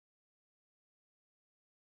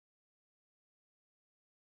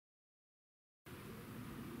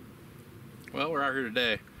Well, we're out here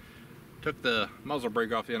today. Took the muzzle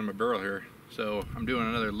brake off the end of my barrel here, so I'm doing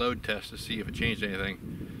another load test to see if it changed anything.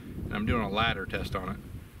 And I'm doing a ladder test on it.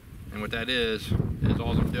 And what that is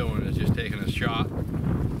all I'm doing is just taking a shot,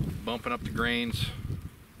 bumping up the grains,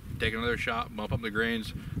 taking another shot, bump up the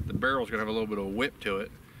grains. The barrel's gonna have a little bit of a whip to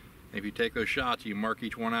it. And if you take those shots, you mark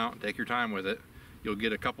each one out and take your time with it, you'll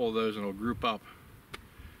get a couple of those and it'll group up.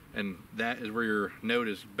 And that is where your note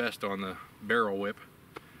is best on the barrel whip.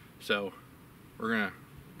 So we're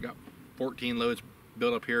got 14 loads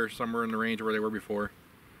built up here, somewhere in the range of where they were before.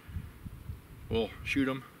 We'll shoot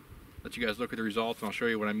them, let you guys look at the results, and I'll show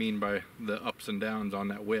you what I mean by the ups and downs on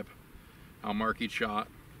that whip. I'll mark each shot,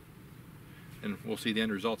 and we'll see the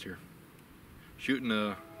end results here. Shooting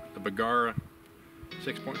the Bagara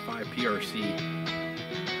 6.5 PRC.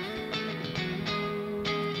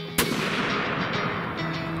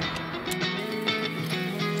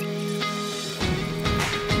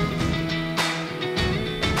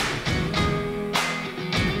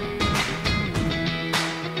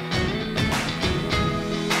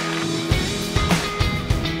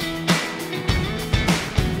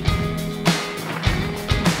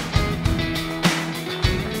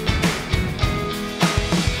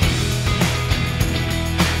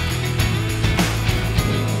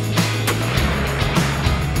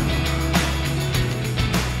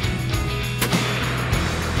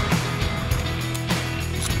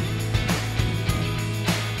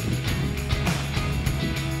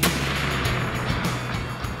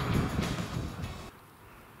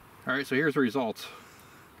 Alright, so here's the results.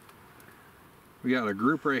 We got a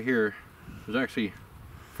group right here. There's actually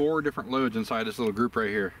 4 different loads inside this little group right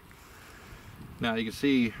here. Now you can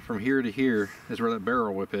see from here to here is where that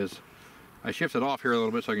barrel whip is. I shifted off here a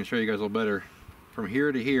little bit so I can show you guys a little better. From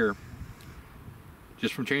here to here,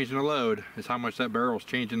 just from changing the load, is how much that barrel is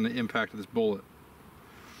changing the impact of this bullet.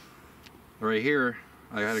 Right here,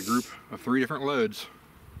 I had a group of 3 different loads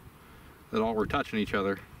that all were touching each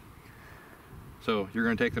other. So you're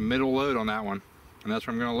going to take the middle load on that one, and that's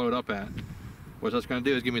where I'm going to load up at. What that's going to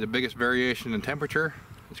do is give me the biggest variation in temperature.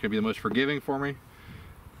 It's going to be the most forgiving for me.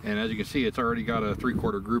 And as you can see, it's already got a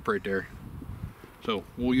 3/4 group right there. So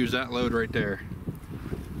we'll use that load right there.